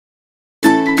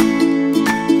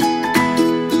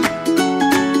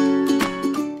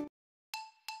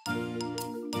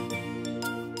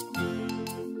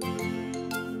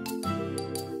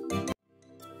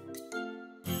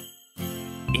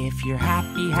If you're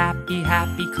happy, happy,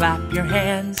 happy, clap your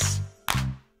hands.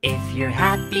 If you're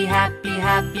happy, happy,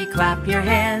 happy, clap your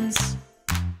hands.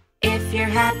 If you're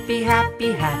happy,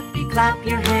 happy, happy, clap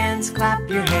your hands, clap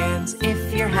your hands.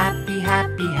 If you're happy,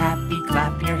 happy, happy,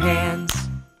 clap your hands.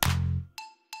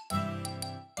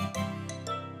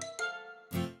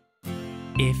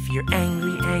 If you're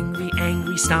angry, angry,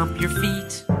 angry, stomp your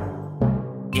feet.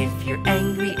 If you're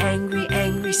angry, angry,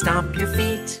 angry, stomp your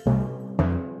feet.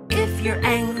 If you're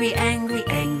angry, angry,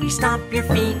 angry, stomp your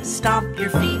feet, stomp your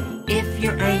feet. If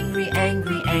you're angry,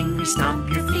 angry, angry, stomp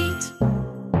your feet.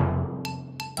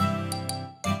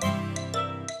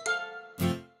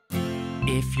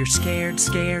 If you're scared,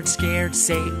 scared, scared,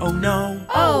 say oh no.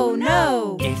 Oh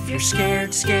no. If you're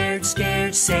scared, scared,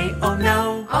 scared, say oh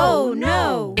no. Oh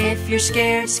no. If you're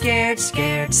scared, scared,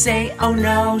 scared, say oh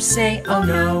no, say oh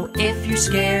no. If you're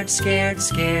scared, scared,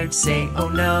 scared, say oh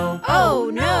no.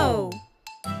 Oh no.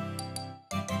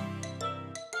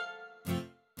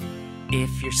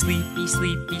 If you're sleepy,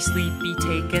 sleepy, sleepy,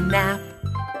 take a nap.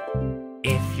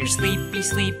 If you're sleepy,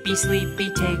 sleepy, sleepy,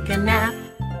 take a nap.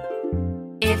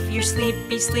 If you're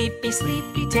sleepy, sleepy,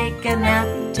 sleepy, take a nap,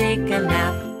 take a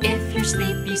nap. If you're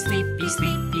sleepy, sleepy,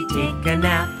 sleepy, take a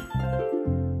nap.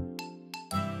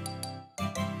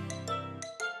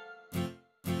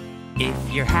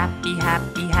 If you're happy,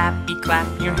 happy, happy,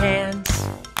 clap your hands.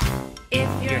 If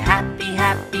you're happy,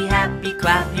 happy, happy,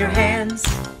 clap your hands.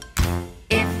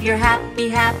 If you're happy,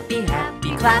 happy,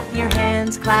 happy, clap your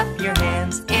hands, clap your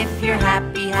hands. If you're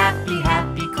happy, happy,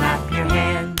 happy, clap your hands.